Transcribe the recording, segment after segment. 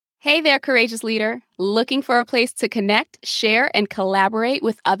Hey there, courageous leader. Looking for a place to connect, share, and collaborate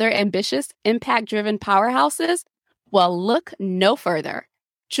with other ambitious, impact-driven powerhouses? Well, look no further.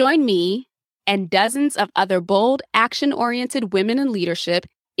 Join me and dozens of other bold, action-oriented women in leadership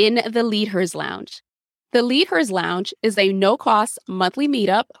in the Lead Hers Lounge. The Lead Hers Lounge is a no-cost monthly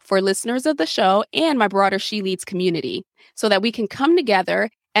meetup for listeners of the show and my broader She Leads community so that we can come together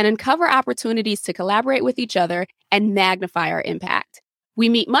and uncover opportunities to collaborate with each other and magnify our impact. We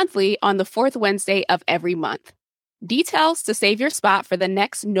meet monthly on the fourth Wednesday of every month. Details to save your spot for the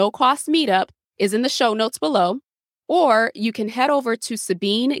next no-cost meetup is in the show notes below, or you can head over to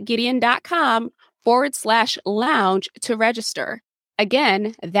SabineGideon.com/lounge to register.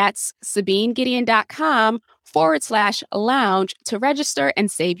 Again, that's SabineGideon.com/lounge to register and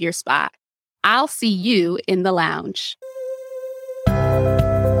save your spot. I'll see you in the lounge.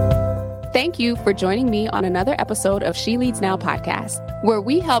 Thank you for joining me on another episode of She Leads Now podcast, where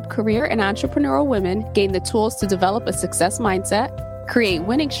we help career and entrepreneurial women gain the tools to develop a success mindset, create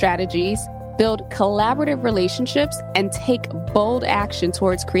winning strategies, build collaborative relationships, and take bold action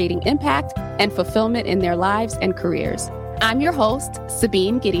towards creating impact and fulfillment in their lives and careers. I'm your host,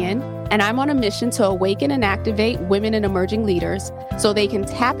 Sabine Gideon, and I'm on a mission to awaken and activate women and emerging leaders so they can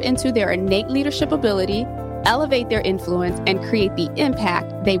tap into their innate leadership ability, elevate their influence, and create the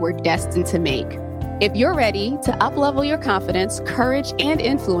impact they were destined to make. If you're ready to uplevel your confidence, courage, and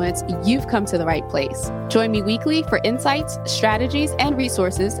influence, you've come to the right place. Join me weekly for insights, strategies, and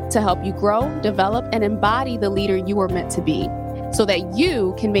resources to help you grow, develop, and embody the leader you were meant to be, so that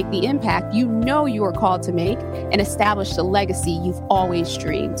you can make the impact you know you are called to make and establish the legacy you've always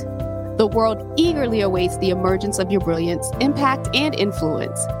dreamed. The world eagerly awaits the emergence of your brilliance, impact, and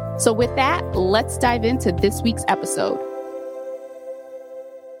influence. So with that, let's dive into this week's episode.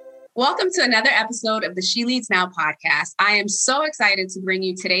 Welcome to another episode of the She Leads Now podcast. I am so excited to bring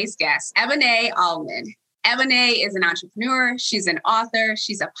you today's guest, Eboné Almon. Eboné is an entrepreneur, she's an author,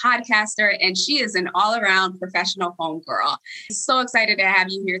 she's a podcaster, and she is an all-around professional homegirl. So excited to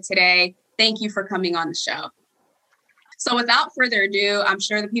have you here today. Thank you for coming on the show. So without further ado, I'm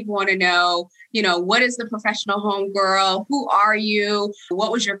sure the people want to know, what is the professional homegirl? Who are you?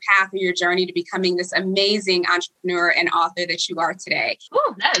 What was your path or your journey to becoming this amazing entrepreneur and author that you are today?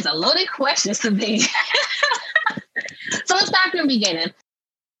 Oh, that is a loaded question to me. So let's start from the beginning.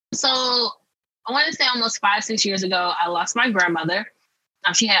 So I want to say almost 5-6 years ago, I lost my grandmother.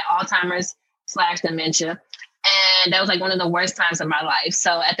 She had Alzheimer's/dementia. And that was like one of the worst times of my life.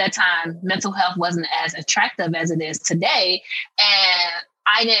 So at that time, mental health wasn't as attractive as it is today. And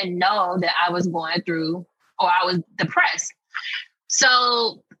I didn't know that I was going through, or I was depressed.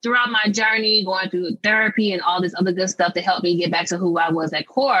 So throughout my journey, going through therapy and all this other good stuff to help me get back to who I was at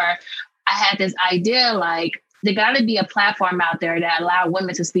core, I had this idea like, there got to be a platform out there that allow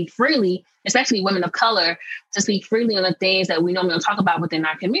women to speak freely, especially women of color, to speak freely on the things that we normally don't talk about within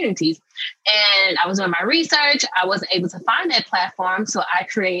our communities. And I was doing my research. I wasn't able to find that platform. So I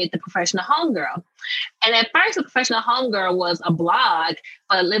created the Professional Homegirl. And at first, the Professional Homegirl was a blog,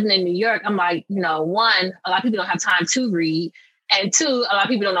 but living in New York, I'm like, one, a lot of people don't have time to read. And two, a lot of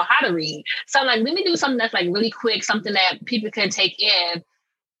people don't know how to read. So I'm like, let me do something that's like really quick, something that people can take in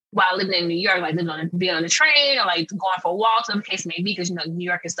while living in New York, like being on the train or like going for walks, whatever the case may be, because New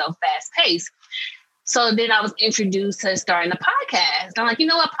York is so fast paced. So then I was introduced to starting a podcast. I'm like,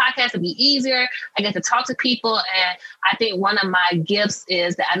 podcasts would be easier. I get to talk to people. And I think one of my gifts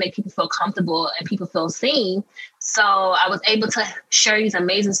is that I make people feel comfortable and people feel seen. So I was able to share these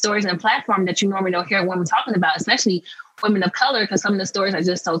amazing stories on a platform that you normally don't hear women talking about, especially women of color, because some of the stories are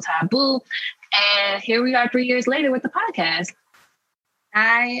just so taboo. And here we are 3 years later with the podcast.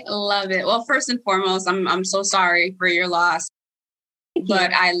 I love it. Well, first and foremost, I'm so sorry for your loss,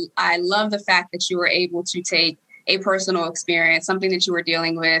 but I love the fact that you were able to take a personal experience, something that you were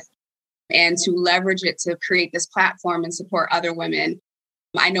dealing with, and to leverage it to create this platform and support other women.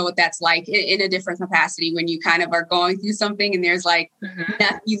 I know what that's like in a different capacity when you kind of are going through something and there's like,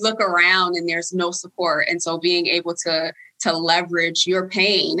 you look around and there's no support. And so being able to leverage your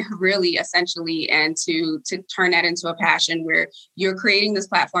pain really essentially and to turn that into a passion where you're creating this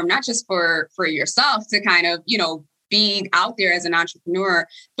platform, not just for yourself to kind of, be out there as an entrepreneur,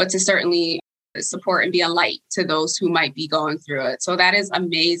 but to certainly support and be a light to those who might be going through it. So that is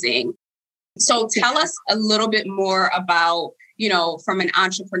amazing. So tell us a little bit more about, from an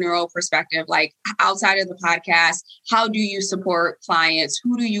entrepreneurial perspective, like outside of the podcast, how do you support clients?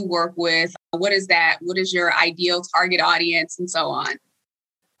 Who do you work with? What is that? What is your ideal target audience and so on?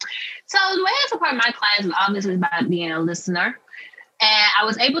 So the way I support my clients is obviously by being a listener. And I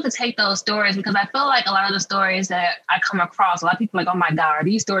was able to take those stories because I feel like a lot of the stories that I come across, a lot of people are like, oh my God,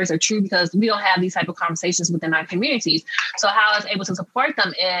 these stories are true, because we don't have these type of conversations within our communities. So how I was able to support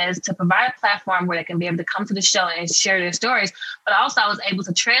them is to provide a platform where they can be able to come to the show and share their stories. But also I was able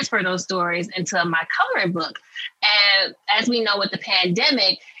to transfer those stories into my coloring book. And as we know with the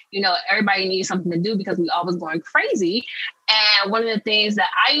pandemic, everybody needs something to do because we all was going crazy. And one of the things that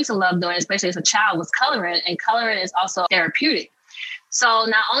I used to love doing, especially as a child, was coloring. And coloring is also therapeutic. So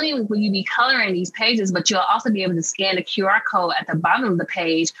not only will you be coloring these pages, but you'll also be able to scan the QR code at the bottom of the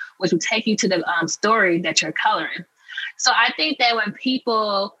page, which will take you to the story that you're coloring. So I think that when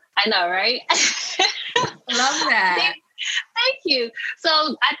people, I know, right? Love that. Thank you. So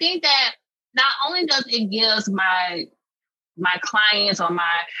I think that not only does it give my clients I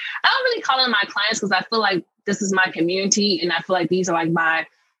don't really call them my clients because I feel like this is my community, and I feel like these are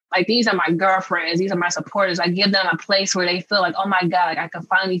these are my girlfriends. These are my supporters. I give them a place where they feel like, oh my God, I can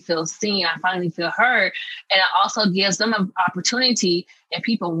finally feel seen. I finally feel heard. And it also gives them an opportunity, if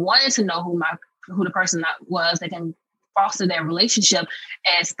people wanted to know who the person that was, they can foster their relationship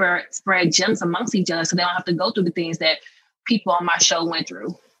and spread gems amongst each other so they don't have to go through the things that people on my show went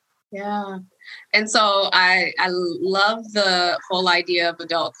through. Yeah. And so I love the whole idea of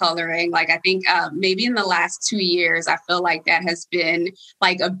adult coloring. Like, I think maybe in the last 2 years, I feel like that has been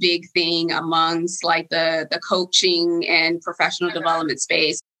like a big thing amongst like the coaching and professional development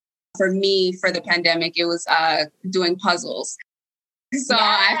space. For me, for the pandemic, it was doing puzzles. So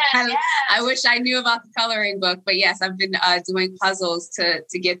I wish I knew about the coloring book, but yes, I've been doing puzzles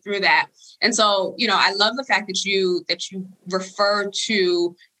to get through that. And so, I love the fact that you refer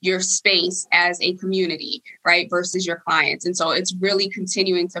to your space as a community, right, versus your clients. And so it's really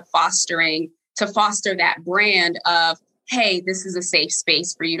continuing to foster that brand of, hey, this is a safe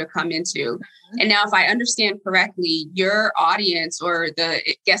space for you to come into. And now, if I understand correctly, your audience or the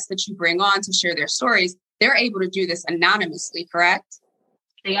guests that you bring on to share their stories, they're able to do this anonymously, correct?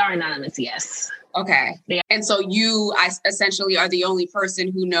 They are anonymous, yes. Okay. And so you essentially are the only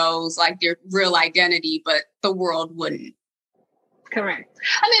person who knows like their real identity, but the world wouldn't. Correct.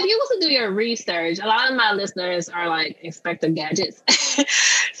 I mean, if you want to do your research, a lot of my listeners are like Inspector Gadgets.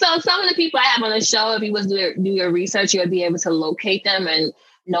 So some of the people I have on the show, if you was to do your research, you'll be able to locate them and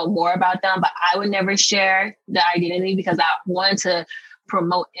know more about them. But I would never share the identity because I wanted to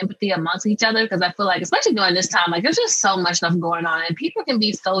promote empathy amongst each other, because I feel like, especially during this time, like there's just so much stuff going on and people can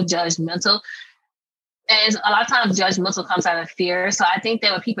be so judgmental. And a lot of times judgmental comes out of fear. So I think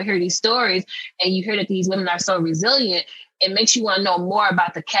that when people hear these stories and you hear that these women are so resilient, it makes you want to know more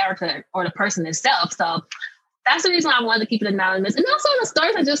about the character or the person itself. So that's the reason I wanted to keep it anonymous. And also the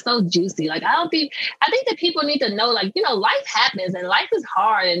stories are just so juicy. Like, I think that people need to know, like, life happens and life is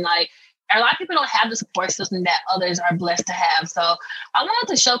hard. And like, a lot of people don't have the support system that others are blessed to have. So I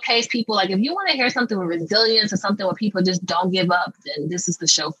wanted to showcase people, like, if you want to hear something with resilience or something where people just don't give up, then this is the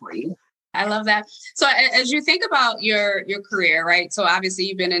show for you. I love that. So as you think about your career, right? So obviously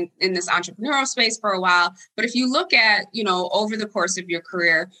you've been in this entrepreneurial space for a while, but if you look at, over the course of your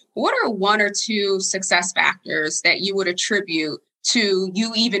career, what are one or two success factors that you would attribute to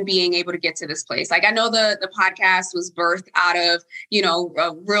you even being able to get to this place? Like, I know the podcast was birthed out of,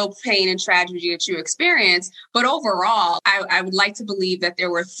 a real pain and tragedy that you experienced, but overall, I would like to believe that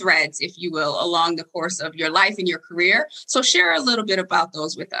there were threads, if you will, along the course of your life and your career. So share a little bit about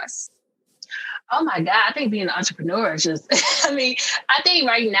those with us. Oh my God, I think being an entrepreneur is just, I think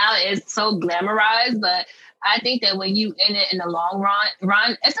right now it's so glamorized, but I think that when you in it in the long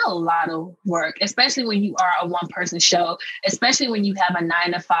run, it's a lot of work, especially when you are a one-person show, especially when you have a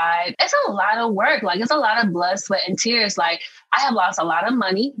 9 to 5. It's a lot of work. Like, it's a lot of blood, sweat, and tears. Like, I have lost a lot of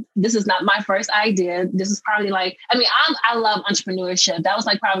money. This is not my first idea. This is probably like, I love entrepreneurship. That was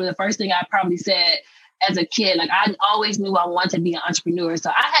like probably the first thing I probably said as a kid. Like, I always knew I wanted to be an entrepreneur. So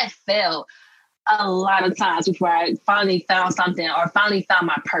I had failed a lot of times before I finally found something or finally found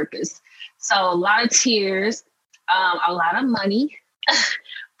my purpose. So a lot of tears, a lot of money,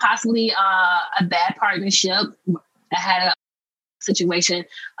 possibly a bad partnership. I had a situation,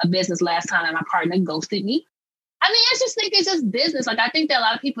 a business last time, and my partner ghosted me. I just think it's just business. Like, I think that a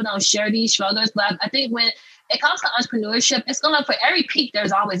lot of people don't share these struggles, but I think when it comes to entrepreneurship, it's going to, for every peak,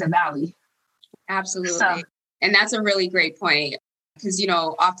 there's always a valley. Absolutely. And that's a really great point because,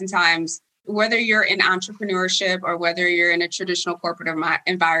 oftentimes whether you're in entrepreneurship or whether you're in a traditional corporate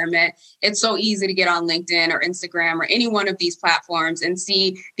environment, it's so easy to get on LinkedIn or Instagram or any one of these platforms and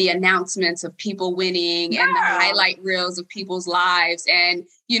see the announcements of people winning and the highlight reels of people's lives. And,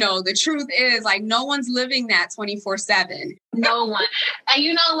 the truth is like, no one's living that 24/7. No one. And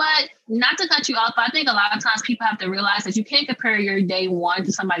you know what? Not to cut you off, but I think a lot of times people have to realize that you can't compare your day one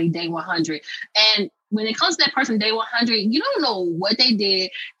to somebody day 100. And when it comes to that person day 100, you don't know what they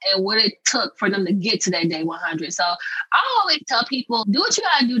did and what it took for them to get to that day 100. So I always tell people, do what you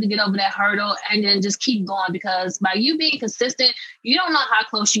got to do to get over that hurdle and then just keep going, because by you being consistent, you don't know how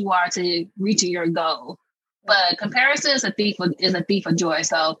close you are to reaching your goal. But comparison is a thief of joy.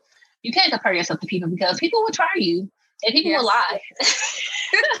 So you can't compare yourself to people, because people will try you and people will lie.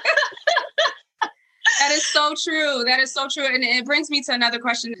 That is so true. That is so true. And it brings me to another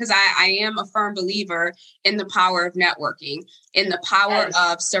question, because I am a firm believer in the power of networking, in the power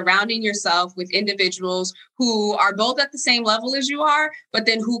of surrounding yourself with individuals who are both at the same level as you are, but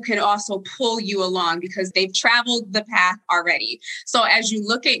then who can also pull you along because they've traveled the path already. So as you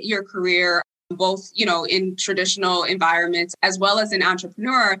look at your career, both, in traditional environments as well as an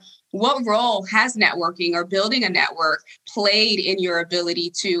entrepreneur, what role has networking or building a network played in your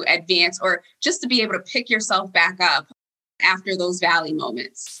ability to advance or just to be able to pick yourself back up after those valley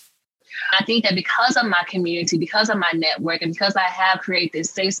moments? I think that because of my community, because of my network, and because I have created this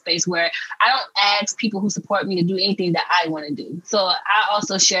safe space where I don't ask people who support me to do anything that I want to do. So I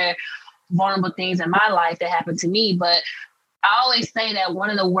also share vulnerable things in my life that happened to me, but I always say that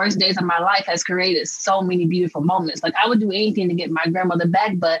one of the worst days of my life has created so many beautiful moments. Like I would do anything to get my grandmother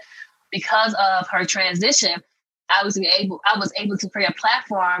back, but because of her transition, I was able to create a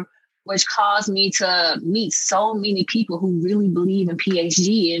platform which caused me to meet so many people who really believe in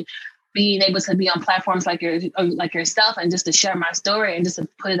PhD, and being able to be on platforms like yourself and just to share my story and just to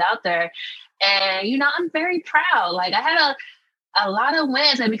put it out there. And, I'm very proud. Like I had a lot of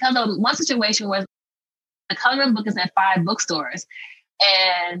wins, and because of one situation where the coloring book is at 5 bookstores.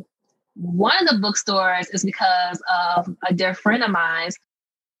 And one of the bookstores is because of a dear friend of mine,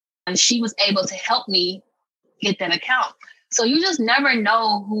 and she was able to help me get that account. So you just never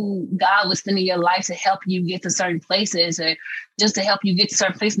know who God was sending in your life to help you get to certain places, or just to help you get to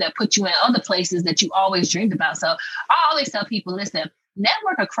certain places that put you in other places that you always dreamed about. So I always tell people, listen,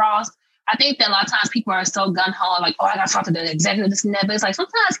 network across. I think that a lot of times people are so gun-ho, like, I got to talk to the executive, this and that. But it's like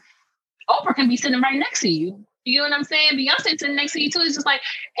sometimes Oprah can be sitting right next to you. You know what I'm saying? Beyonce sitting next to you too. It's just like,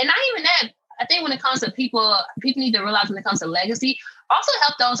 and not even that. I think when it comes to people need to realize when it comes to legacy, also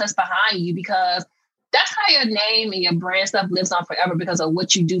help those that's behind you, because that's how your name and your brand stuff lives on forever, because of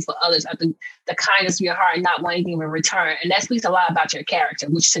what you do for others, at the kindness of your heart, and not wanting anything in return. And that speaks a lot about your character,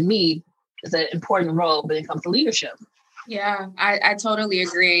 which to me is an important role when it comes to leadership. Yeah, I totally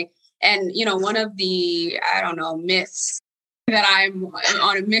agree. And, one of the, myths that I'm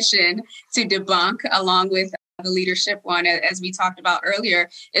on a mission to debunk, along with the leadership one, as we talked about earlier,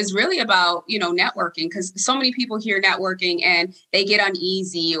 is really about, networking, because so many people hear networking and they get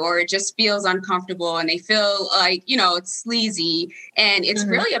uneasy, or it just feels uncomfortable, and they feel like, it's sleazy. And it's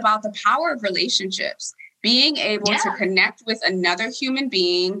really about the power of relationships. Being able to connect with another human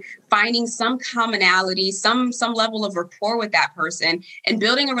being, finding some commonality, some level of rapport with that person, and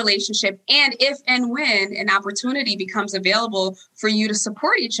building a relationship. And if and when an opportunity becomes available for you to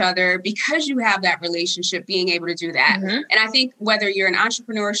support each other because you have that relationship, being able to do that. And I think whether you're in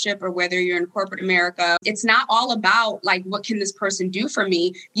entrepreneurship or whether you're in corporate America, it's not all about like, what can this person do for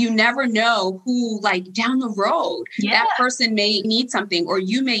me? You never know who, like, down the road, that person may need something, or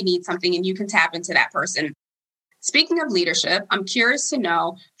you may need something, and you can tap into that person. Speaking of leadership, I'm curious to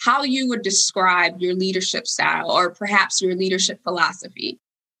know how you would describe your leadership style, or perhaps your leadership philosophy.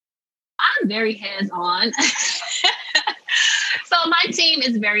 I'm very hands-on. So my team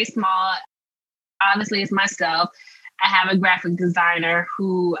is very small. Obviously, it's myself. I have a graphic designer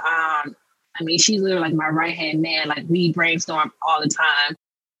who, she's literally like my right-hand man. Like, we brainstorm all the time.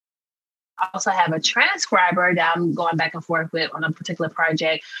 I also have a transcriber that I'm going back and forth with on a particular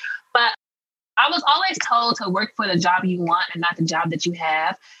project. But I was always told to work for the job you want and not the job that you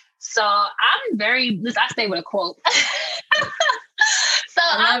have. So I stay with a quote.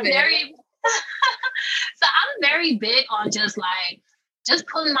 I'm very big on just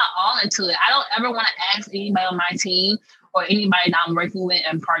putting my all into it. I don't ever want to ask anybody on my team or anybody that I'm working with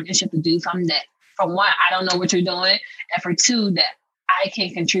in partnership to do something that, for one, I don't know what you're doing, and for two, that I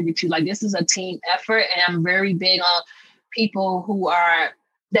can contribute to. Like, this is a team effort, and I'm very big on people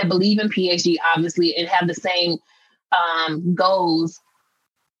that believe in PhD, obviously, and have the same goals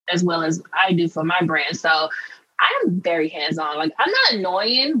as well as I do for my brand. So I am very hands-on. Like, I'm not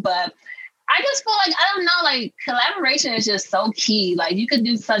annoying, but I just feel like, I don't know, like collaboration is just so key. Like you can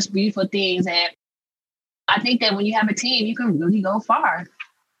do such beautiful things. And I think that when you have a team, you can really go far,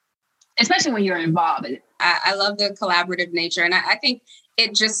 especially when you're involved in it. I love the collaborative nature. And I think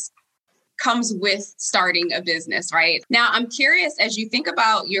it just comes with starting a business, right? Now, I'm curious, as you think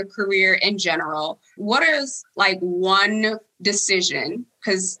about your career in general, what is like one decision,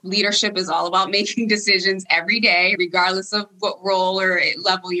 because leadership is all about making decisions every day, regardless of what role or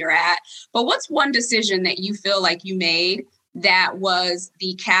level you're at. But what's one decision that you feel like you made that was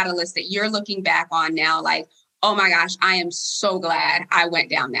the catalyst that you're looking back on now, like, oh my gosh, I am so glad I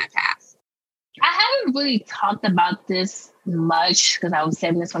went down that path? I haven't really talked about this much because I was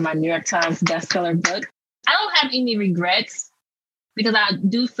saving this for my New York Times bestseller book. I don't have any regrets because I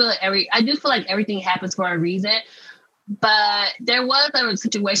do feel like everything happens for a reason. But there was a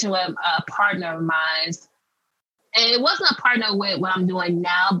situation with a partner of mine, and it wasn't a partner with what I'm doing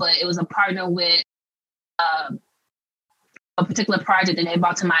now, but it was a partner with a particular project that they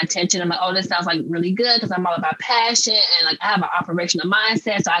brought to my attention. I'm like, oh, this sounds like really good because I'm all about passion and like I have an operational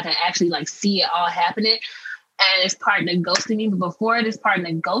mindset, so I can actually like see it all happening. And this partner ghosted me, but before this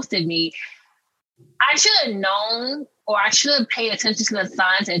partner ghosted me, I should have known, or I should have paid attention to the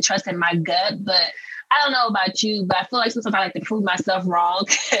signs and trusted my gut. But I don't know about you, but I feel like sometimes I like to prove myself wrong.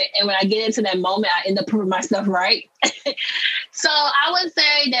 And when I get into that moment, I end up proving myself right. So I would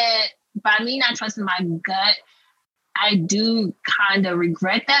say that by me not trusting my gut, I do kind of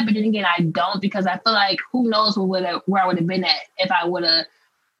regret that. But then again, I don't, because I feel like who knows where I would have been at if I would have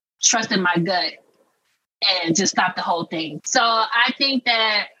trusted my gut and just stopped the whole thing. So I think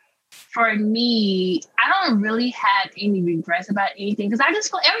that for me, I don't really have any regrets about anything because I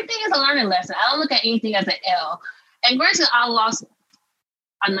just feel everything is a learning lesson. I don't look at anything as an L. And granted, I lost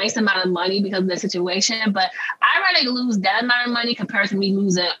a nice amount of money because of the situation, but I'd rather lose that amount of money compared to me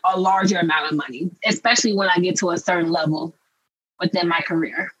losing a larger amount of money, especially when I get to a certain level within my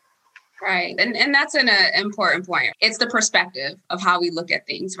career. Right. And that's an important point. It's the perspective of how we look at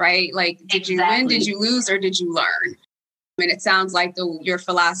things, right? Like, did you win, did you lose, or did you learn? I mean, it sounds like your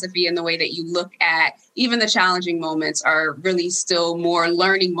philosophy and the way that you look at even the challenging moments are really still more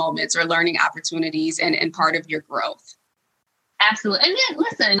learning moments or learning opportunities and part of your growth. Absolutely. And then,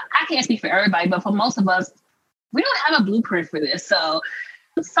 listen, I can't speak for everybody, but for most of us, we don't have a blueprint for this. So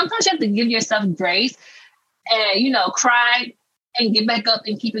sometimes you have to give yourself grace and, cry and get back up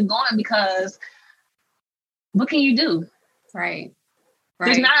and keep it going, because what can you do? Right.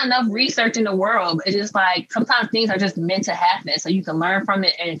 There's not enough research in the world. It's just like sometimes things are just meant to happen. So you can learn from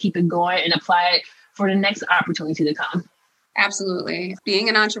it and keep it going and apply it for the next opportunity to come. Absolutely. Being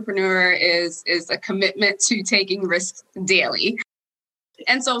an entrepreneur is a commitment to taking risks daily.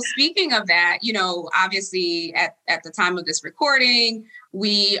 And so speaking of that, obviously at the time of this recording,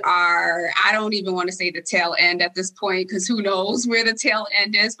 we are, I don't even want to say the tail end at this point, because who knows where the tail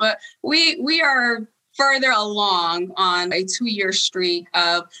end is, but we are further along on a 2-year streak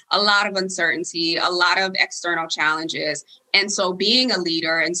of a lot of uncertainty, a lot of external challenges. And so being a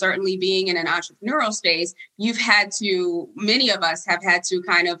leader and certainly being in an entrepreneurial space, many of us have had to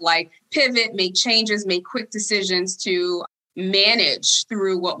kind of like pivot, make changes, make quick decisions to manage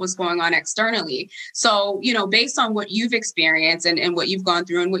through what was going on externally. So, based on what you've experienced and what you've gone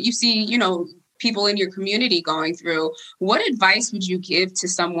through and what you see, people in your community going through, what advice would you give to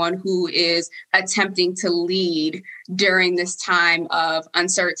someone who is attempting to lead during this time of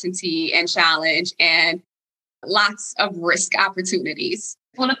uncertainty and challenge and lots of risk opportunities?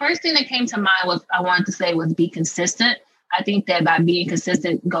 Well, the first thing that came to mind was be consistent. I think that by being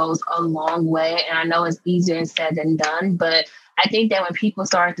consistent goes a long way. And I know it's easier said than done, but I think that when people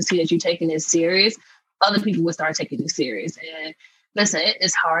start to see that you're taking this serious, other people will start taking it serious. And listen,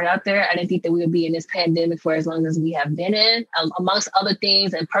 it's hard out there. I didn't think that we would be in this pandemic for as long as we have been in, amongst other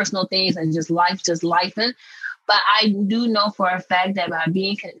things and personal things and just lifing. But I do know for a fact that by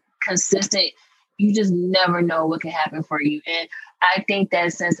being consistent, you just never know what can happen for you. And I think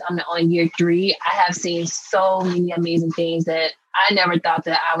that since I'm on year 3, I have seen so many amazing things that I never thought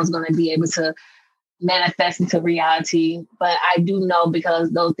that I was going to be able to manifest into reality. But I do know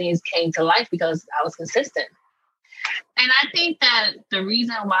because those things came to life because I was consistent. And I think that the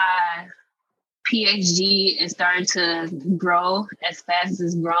reason why PhD is starting to grow as fast as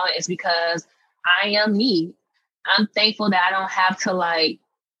it's growing is because I am me. I'm thankful that I don't have to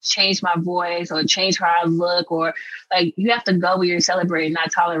change my voice or change how I look, or you have to go where you're celebrated,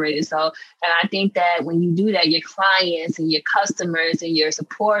 not tolerated. So, and I think that when you do that, your clients and your customers and your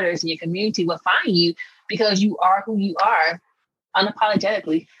supporters and your community will find you because you are who you are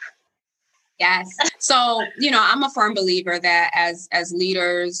unapologetically. Yes. So, I'm a firm believer that as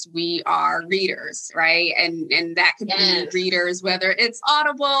leaders, we are readers, right? And that could be readers, whether it's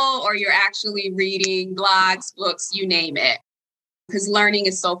Audible or you're actually reading blogs, books, you name it, because learning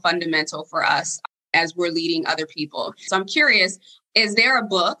is so fundamental for us as we're leading other people. So I'm curious, is there a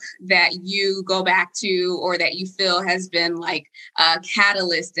book that you go back to or that you feel has been like a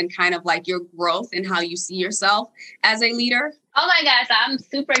catalyst in kind of like your growth and how you see yourself as a leader? Oh my gosh, I'm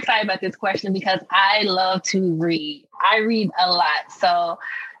super excited about this question because I love to read. I read a lot. So,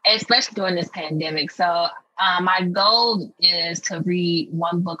 especially during this pandemic. So, my goal is to read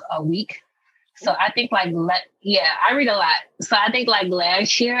one book a week. So I think I read a lot. So I think like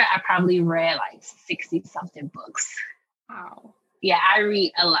last year, I probably read like 60 something books. Wow. Yeah, I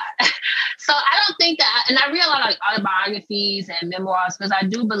read a lot. So I don't think that, and I read a lot of like autobiographies and memoirs because I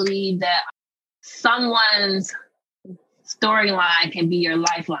do believe that someone's storyline can be your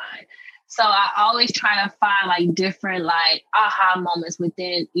lifeline. So I always try to find like different like aha moments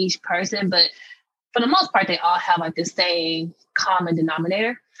within each person. But for the most part, they all have like the same common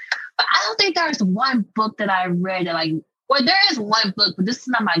denominator. But I don't think there's one book that I read that there is one book, but this is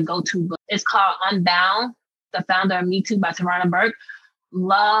not my go-to book. It's called Unbound, The Founder of Me Too by Tarana Burke.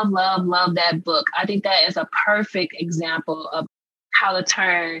 Love, love, love that book. I think that is a perfect example of how to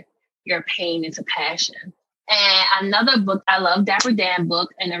turn your pain into passion. And another book, I love Dapper Dan book.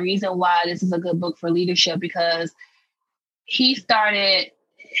 And the reason why this is a good book for leadership, because he started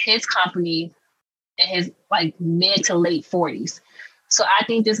his company in his like mid to late 40s. So I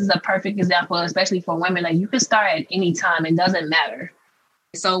think this is a perfect example, especially for women. Like you can start at any time. It doesn't matter.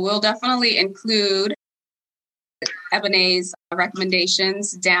 So we'll definitely include Eboné's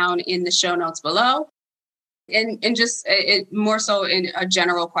recommendations down in the show notes below. And just more so in a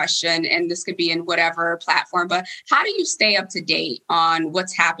general question, and this could be in whatever platform, but how do you stay up to date on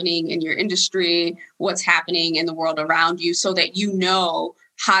what's happening in your industry, what's happening in the world around you so that you know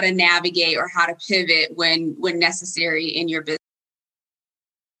how to navigate or how to pivot when necessary in your business?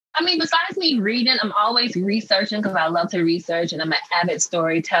 I mean, besides me reading, I'm always researching because I love to research and I'm an avid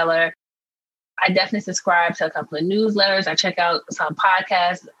storyteller. I definitely subscribe to a couple of newsletters. I check out some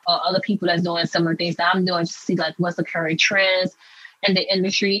podcasts or other people that's doing similar things that I'm doing to see like what's the current trends in the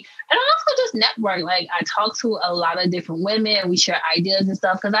industry. And I also just network. Like I talk to a lot of different women and we share ideas and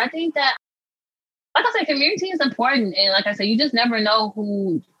stuff because I think that, like I said, community is important. And like I said, you just never know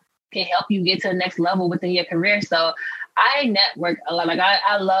who can help you get to the next level within your career. So I network a lot. Like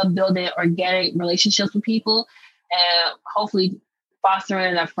I love building organic relationships with people and hopefully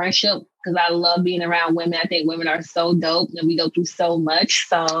fostering a friendship because I love being around women. I think women are so dope and we go through so much.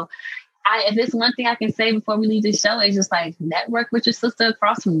 So if it's one thing I can say before we leave the show, it's just like network with your sister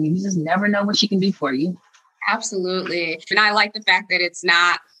across from you. You just never know what she can do for you. Absolutely. And I like the fact that it's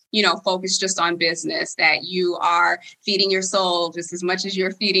not, focused just on business, that you are feeding your soul just as much as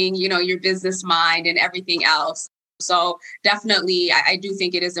you're feeding, your business mind and everything else. So definitely, I do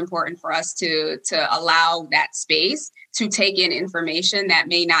think it is important for us to allow that space to take in information that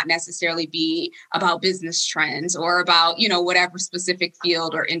may not necessarily be about business trends or about, whatever specific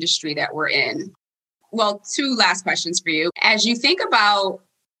field or industry that we're in. Well, 2 last questions for you. As you think about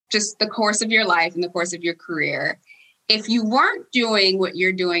just the course of your life and the course of your career, if you weren't doing what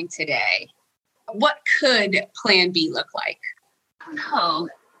you're doing today, what could Plan B look like? No.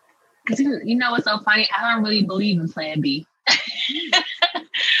 Because you know what's so funny? I don't really believe in Plan B.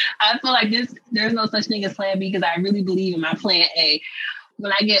 I feel like there's no such thing as Plan B because I really believe in my Plan A.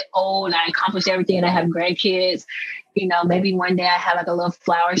 When I get old and I accomplish everything and I have grandkids, maybe one day I have like a little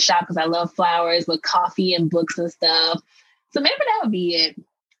flower shop because I love flowers with coffee and books and stuff. So maybe that would be it.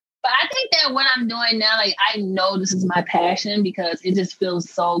 But I think that what I'm doing now, like I know this is my passion because it just feels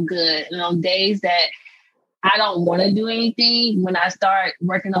so good. And on days that I don't want to do anything, when I start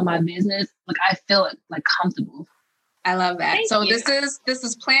working on my business, like I feel like comfortable. I love that. Thank so you. This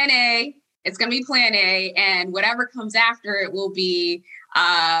is Plan A. It's going to be Plan A, and whatever comes after it will be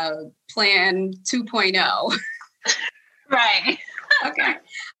Plan 2.0. Right. Okay.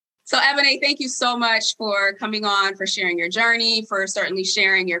 So Eboné, thank you so much for coming on, for sharing your journey, for certainly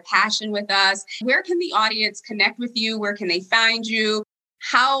sharing your passion with us. Where can the audience connect with you? Where can they find you?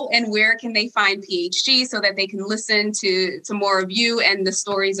 How and where can they find PHG so that they can listen to more of you and the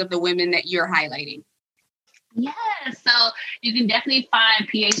stories of the women that you're highlighting? Yes. So you can definitely find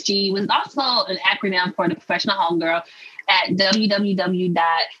PHG, which is also an acronym for the Professional Homegirl, at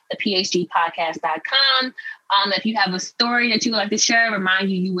www.thephgpodcast.com. If you have a story that you would like to share,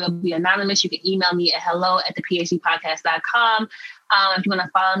 remind you will be anonymous. You can email me at hello@thephgpodcast.com. If you want to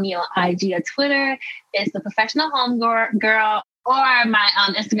follow me on IG or Twitter, it's the Professional Homegirl. Or my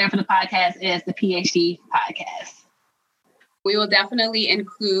Instagram for the podcast is the PhD Podcast. We will definitely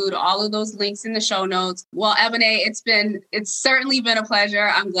include all of those links in the show notes. Well, Eboné, it's certainly been a pleasure.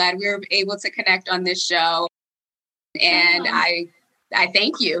 I'm glad we were able to connect on this show. And I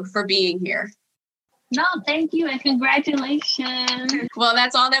thank you for being here. No, thank you and congratulations. Well,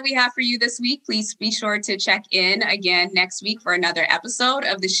 that's all that we have for you this week. Please be sure to check in again next week for another episode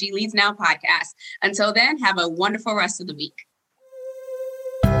of the She Leads Now podcast. Until then, have a wonderful rest of the week.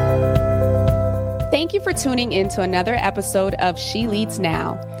 Thank you for tuning in to another episode of She Leads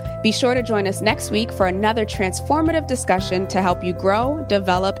Now. Be sure to join us next week for another transformative discussion to help you grow,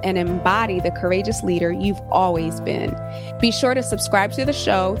 develop, and embody the courageous leader you've always been. Be sure to subscribe to the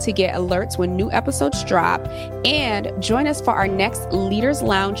show to get alerts when new episodes drop, and join us for our next Leaders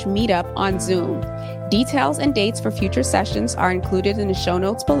Lounge meetup on Zoom. Details and dates for future sessions are included in the show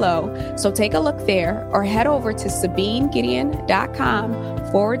notes below, so take a look there or head over to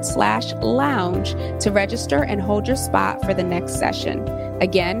SabineGideon.com/lounge to register and hold your spot for the next session.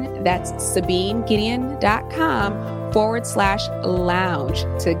 Again, that's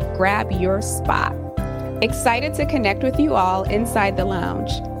SabineGideon.com/lounge to grab your spot. Excited to connect with you all inside the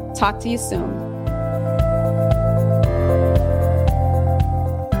lounge. Talk to you soon.